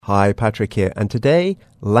Hi, Patrick here, and today,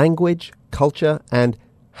 language, culture, and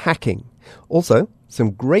hacking. Also, some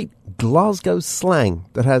great Glasgow slang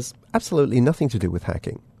that has absolutely nothing to do with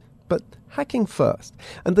hacking. But hacking first.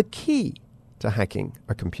 And the key to hacking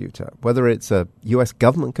a computer, whether it's a US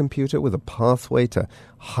government computer with a pathway to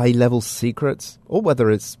high-level secrets, or whether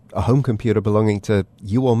it's a home computer belonging to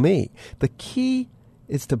you or me, the key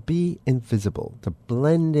is to be invisible, to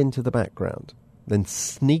blend into the background, then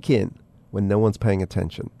sneak in when no one's paying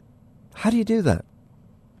attention. How do you do that?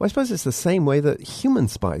 Well, I suppose it's the same way that human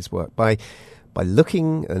spies work, by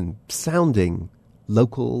looking and sounding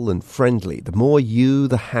local and friendly. The more you,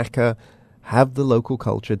 the hacker, have the local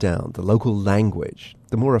culture down, the local language,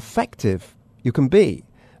 the more effective you can be.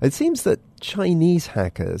 It seems that Chinese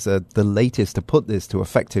hackers are the latest to put this to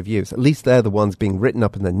effective use. At least they're the ones being written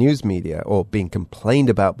up in the news media or being complained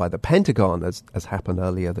about by the Pentagon, as happened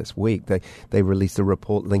earlier this week. They released a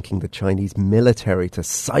report linking the Chinese military to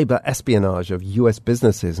cyber espionage of U.S.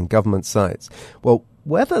 businesses and government sites. Well,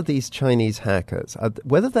 whether these Chinese hackers,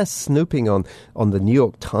 whether they're snooping on the New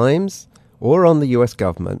York Times or on the U.S.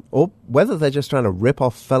 government, or whether they're just trying to rip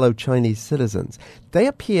off fellow Chinese citizens, they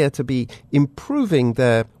appear to be improving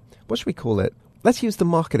their, what should we call it? Let's use the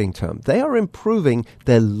marketing term. They are improving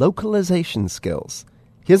their localization skills.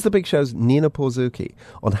 Here's the Big Show's Nina Porzuki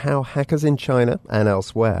on how hackers in China and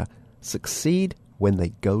elsewhere succeed when they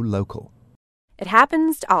go local. It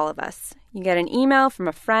happens to all of us. You get an email from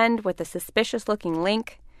a friend with a suspicious-looking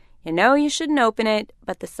link. You know you shouldn't open it,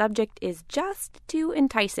 but the subject is just too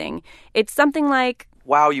enticing. It's something like,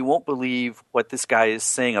 wow, you won't believe what this guy is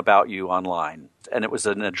saying about you online. And it was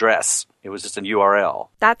an address. It was just an URL.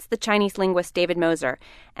 That's the Chinese linguist David Moser.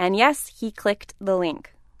 And yes, he clicked the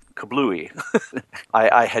link. Kablooey.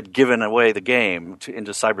 I had given away the game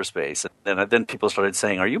into cyberspace. And then people started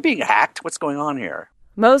saying, are you being hacked? What's going on here?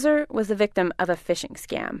 Moser was the victim of a phishing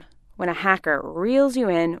scam, when a hacker reels you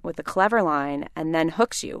in with a clever line and then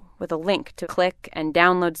hooks you with a link to click and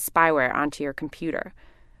download spyware onto your computer.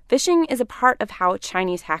 Phishing is a part of how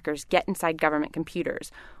Chinese hackers get inside government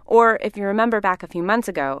computers, or if you remember back a few months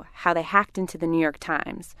ago, how they hacked into the New York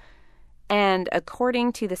Times. And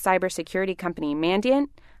according to the cybersecurity company Mandiant,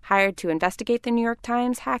 hired to investigate the New York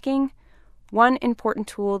Times hacking, one important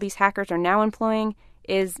tool these hackers are now employing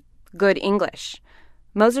is good English.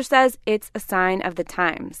 Moser says it's a sign of the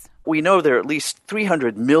times. We know there are at least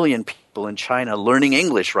 300 million people in China learning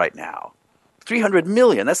English right now. 300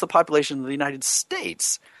 million, that's the population of the United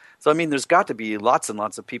States. So, I mean, there's got to be lots and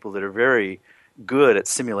lots of people that are very good at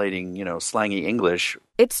simulating, slangy English.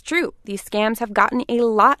 It's true. These scams have gotten a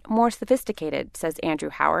lot more sophisticated, says Andrew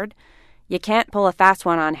Howard. You can't pull a fast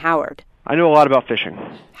one on Howard. I know a lot about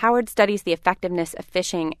phishing. Howard studies the effectiveness of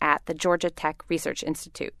phishing at the Georgia Tech Research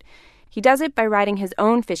Institute. He does it by writing his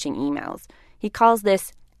own phishing emails. He calls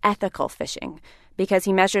this ethical phishing because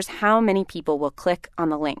he measures how many people will click on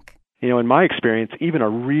the link. In my experience, even a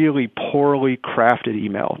really poorly crafted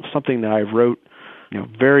email, something that I wrote,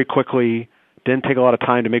 very quickly, didn't take a lot of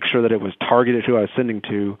time to make sure that it was targeted who I was sending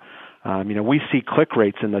to. We see click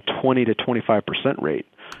rates in the 20 to 25% rate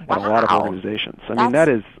at a lot of organizations. I mean, that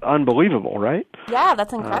is unbelievable, right? Yeah,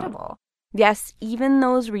 that's incredible. Yes, even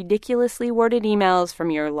those ridiculously worded emails from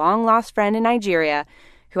your long-lost friend in Nigeria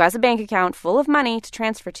who has a bank account full of money to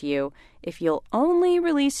transfer to you if you'll only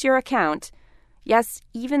release your account. Yes,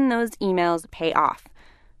 even those emails pay off.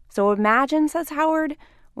 So imagine, says Howard,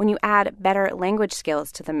 when you add better language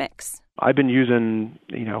skills to the mix. I've been using,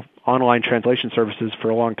 online translation services for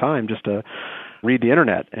a long time just to read the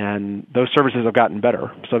internet, and those services have gotten better.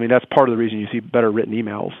 So, that's part of the reason you see better written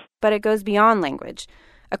emails. But it goes beyond language.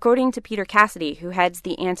 According to Peter Cassidy, who heads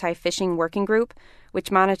the Anti-Phishing Working Group,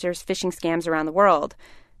 which monitors phishing scams around the world,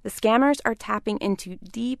 the scammers are tapping into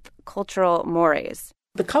deep cultural mores.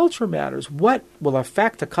 The culture matters. What will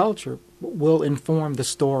affect a culture will inform the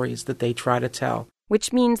stories that they try to tell.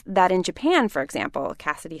 Which means that in Japan, for example,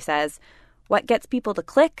 Cassidy says, what gets people to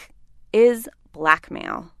click is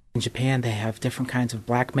blackmail. In Japan, they have different kinds of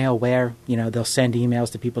blackmail where, they'll send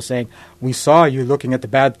emails to people saying, we saw you looking at the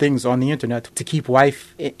bad things on the internet. To keep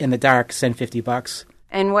wife in the dark, send $50.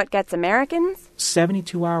 And what gets Americans?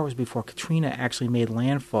 72 hours before Katrina actually made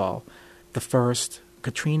landfall, the first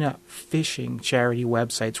Katrina phishing charity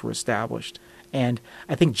websites were established. And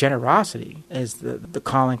I think generosity is the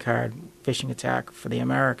calling card phishing attack for the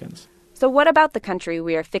Americans. So what about the country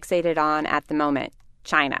we are fixated on at the moment,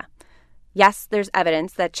 China? Yes, there's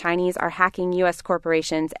evidence that Chinese are hacking U.S.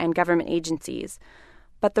 corporations and government agencies.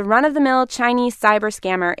 But the run-of-the-mill Chinese cyber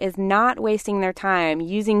scammer is not wasting their time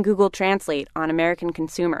using Google Translate on American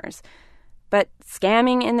consumers, but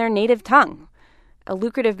scamming in their native tongue. A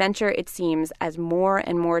lucrative venture, it seems, as more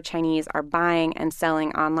and more Chinese are buying and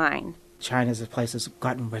selling online. China's a place that's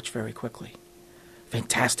gotten rich very quickly.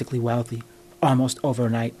 Fantastically wealthy, almost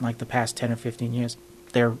overnight, like the past 10 or 15 years.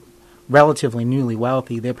 They're relatively newly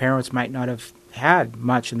wealthy. Their parents might not have had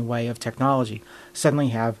much in the way of technology, suddenly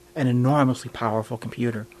have an enormously powerful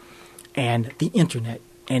computer and the internet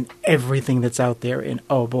and everything that's out there, and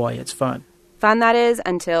oh boy, it's fun. Fun, that is,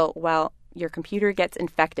 until, well, your computer gets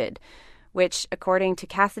infected, which, according to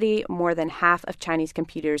Cassidy, more than half of Chinese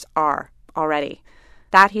computers are already.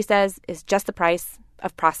 That, he says, is just the price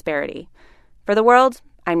of prosperity. For The World,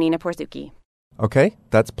 I'm Nina Porzuki. Okay,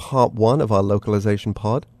 that's part 1 of our localization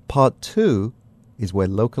pod. Part 2 is where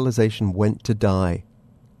localization went to die.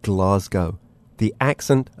 Glasgow. The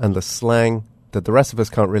accent and the slang that the rest of us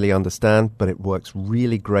can't really understand, but it works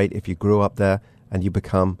really great if you grew up there and you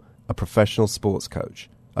become a professional sports coach.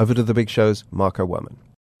 Over to the big show's Marco Werman.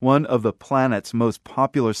 One of the planet's most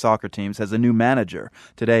popular soccer teams has a new manager.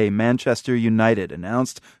 Today, Manchester United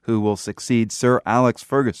announced who will succeed Sir Alex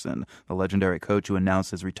Ferguson, the legendary coach who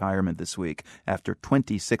announced his retirement this week after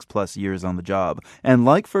 26-plus years on the job. And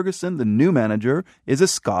like Ferguson, the new manager is a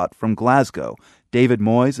Scot from Glasgow. David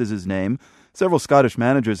Moyes is his name. Several Scottish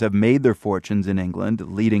managers have made their fortunes in England,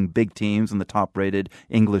 leading big teams in the top-rated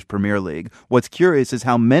English Premier League. What's curious is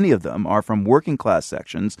how many of them are from working-class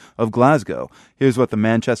sections of Glasgow. Here's what the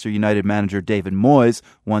Manchester United manager David Moyes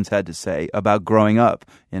once had to say about growing up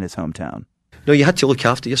in his hometown. No, you had to look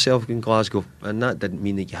after yourself in Glasgow, and that didn't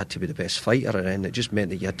mean that you had to be the best fighter or anything. It just meant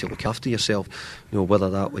that you had to look after yourself. You know, whether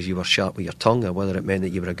that was you were sharp with your tongue, or whether it meant that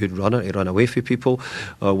you were a good runner to run away from people,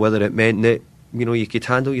 or whether it meant that, you know, you could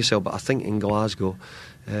handle yourself. But I think in Glasgow,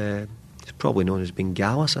 it's probably known as being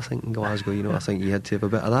gallus, I think, in Glasgow. You know, I think you had to have a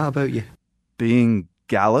bit of that about you. Being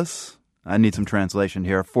gallus? I need some translation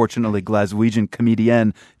here. Fortunately, Glaswegian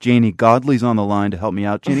comedienne Janie Godley's on the line to help me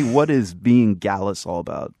out. Janie, what is being gallus all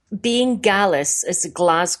about? Being gallus is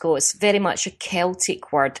Glasgow. It's very much a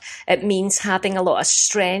Celtic word. It means having a lot of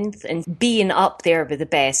strength and being up there with the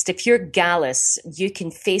best. If you're gallus, you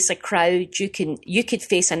can face a crowd. You could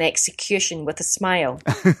face an execution with a smile.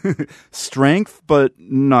 Strength, but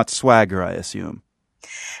not swagger, I assume.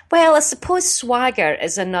 Well, I suppose swagger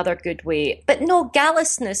is another good way. But no,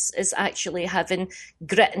 gallusness is actually having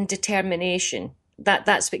grit and determination.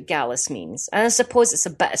 That's what gallus means. And I suppose it's a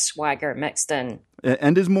bit of swagger mixed in.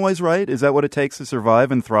 And is Moyes right? Is that what it takes to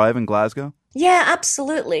survive and thrive in Glasgow? Yeah,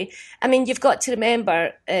 absolutely. I mean, you've got to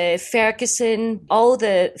remember Ferguson, all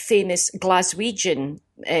the famous Glaswegian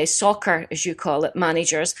soccer, as you call it,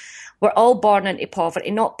 managers, were all born into poverty,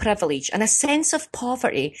 not privilege. And a sense of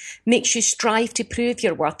poverty makes you strive to prove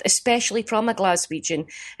your worth, especially from a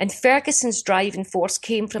Glaswegian. And Ferguson's driving force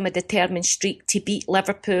came from a determined streak to beat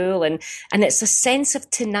Liverpool. And it's a sense of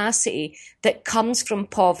tenacity that comes from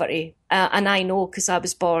poverty. And I know because I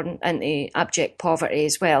was born into abject poverty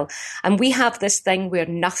as well. And we have this thing where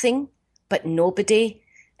nothing but nobody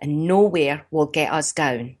and nowhere will get us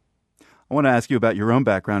down. I want to ask you about your own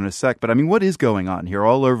background in a sec, but I mean, what is going on here?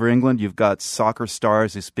 All over England, you've got soccer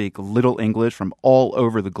stars who speak little English from all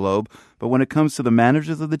over the globe. But when it comes to the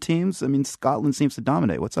managers of the teams, I mean, Scotland seems to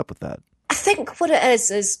dominate. What's up with that? I think what it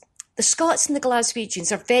is the Scots and the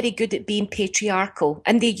Glaswegians are very good at being patriarchal,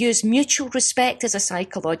 and they use mutual respect as a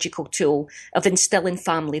psychological tool of instilling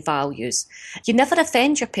family values. You never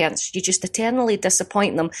offend your parents, you just eternally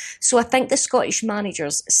disappoint them. So I think the Scottish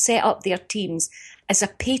managers set up their teams as a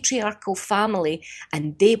patriarchal family,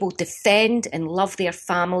 and they will defend and love their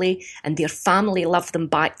family, and their family love them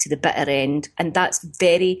back to the bitter end. And that's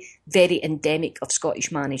very, very endemic of Scottish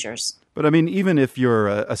managers. But I mean, even if you're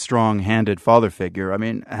a strong-handed father figure, I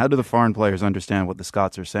mean, how do the foreign players understand what the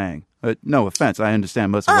Scots are saying? No offense, I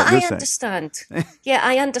understand most of what you're saying. I understand. Yeah,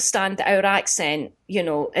 I understand that our accent, you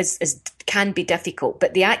know, can be difficult,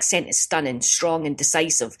 but the accent is stunning, strong and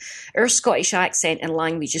decisive. Our Scottish accent and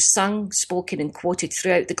language is sung, spoken and quoted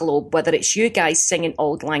throughout the globe, whether it's you guys singing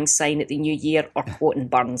Auld Lang Syne at the New Year or quoting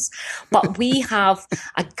Burns. But we have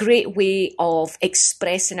a great way of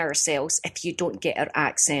expressing ourselves if you don't get our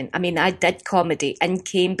accent. I mean, I did comedy in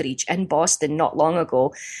Cambridge, in Boston not long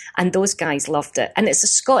ago, and those guys loved it. And it's a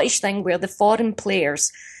Scottish thing where the foreign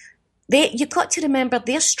players, you've got to remember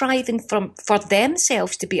they're striving for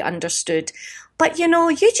themselves to be understood. But, you know,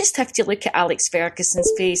 you just have to look at Alex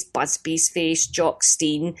Ferguson's face, Busby's face, Jock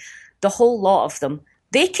Stein, the whole lot of them.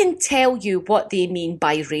 They can tell you what they mean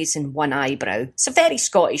by raising one eyebrow. It's a very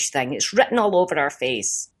Scottish thing. It's written all over our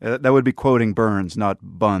face. That would be quoting Burns, not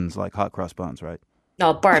buns like hot cross buns, right?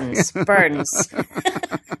 No, Burns.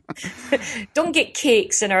 Don't get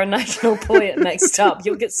Cakes and our national poet mixed up.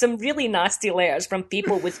 You'll get some really nasty letters from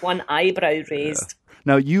people with one eyebrow raised.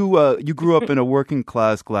 Now, you grew up in a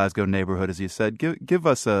working-class Glasgow neighborhood, as you said. Give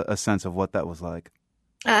us a sense of what that was like.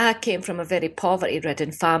 I came from a very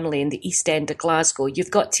poverty-ridden family in the East End of Glasgow.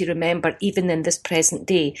 You've got to remember, even in this present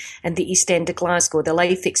day, in the East End of Glasgow, the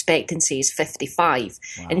life expectancy is 55.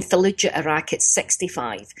 Wow. In Fallujah, Iraq, it's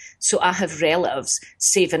 65. So I have relatives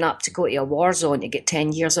saving up to go to a war zone to get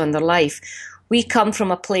 10 years on their life. We come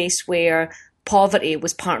from a place where poverty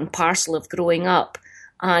was part and parcel of growing up,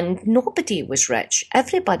 and nobody was rich.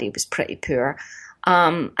 Everybody was pretty poor.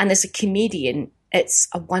 And as a comedian, it's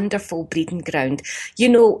a wonderful breeding ground. You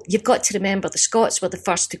know, you've got to remember the Scots were the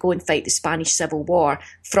first to go and fight the Spanish Civil War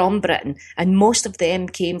from Britain, and most of them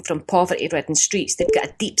came from poverty-ridden streets. They've got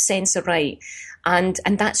a deep sense of right, and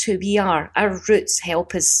that's who we are. Our roots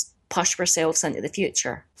help us push ourselves into the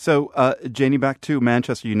future. So, Janie, back to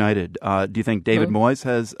Manchester United. Do you think David Moyes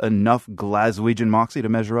has enough Glaswegian moxie to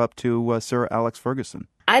measure up to Sir Alex Ferguson?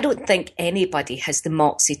 I don't think anybody has the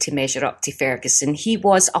moxie to measure up to Ferguson. He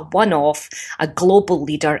was a one-off, a global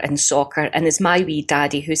leader in soccer. And as my wee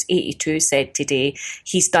daddy, who's 82, said today,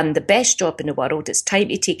 he's done the best job in the world. It's time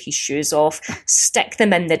to take his shoes off, stick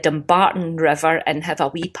them in the Dumbarton River and have a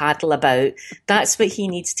wee paddle about. That's what he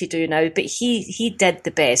needs to do now. But he did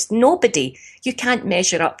the best. Nobody, you can't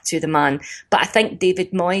measure up to the man. But I think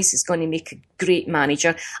David Moyes is going to make a great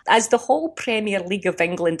manager. As the whole Premier League of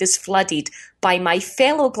England is flooded by my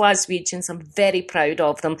fellow Glaswegians, I'm very proud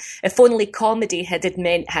of them. If only comedy had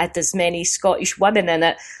as many Scottish women in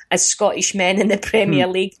it as Scottish men in the Premier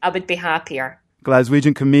League, I would be happier.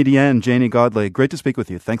 Glaswegian comedienne Janie Godley, great to speak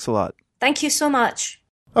with you. Thanks a lot. Thank you so much.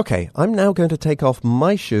 Okay, I'm now going to take off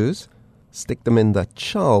my shoes, stick them in the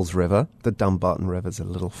Charles River, the Dumbarton River's a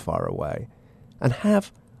little far away, and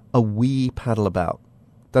have a wee paddle about.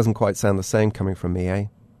 Doesn't quite sound the same coming from me, eh?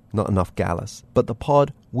 Not enough Gallus. But the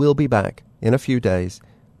pod will be back in a few days,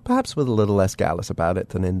 perhaps with a little less Gallus about it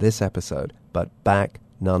than in this episode, but back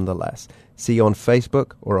nonetheless. See you on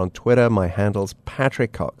Facebook or on Twitter. My handle's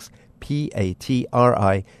Patrick Cox,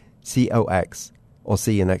 Patricox, or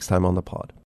see you next time on the pod.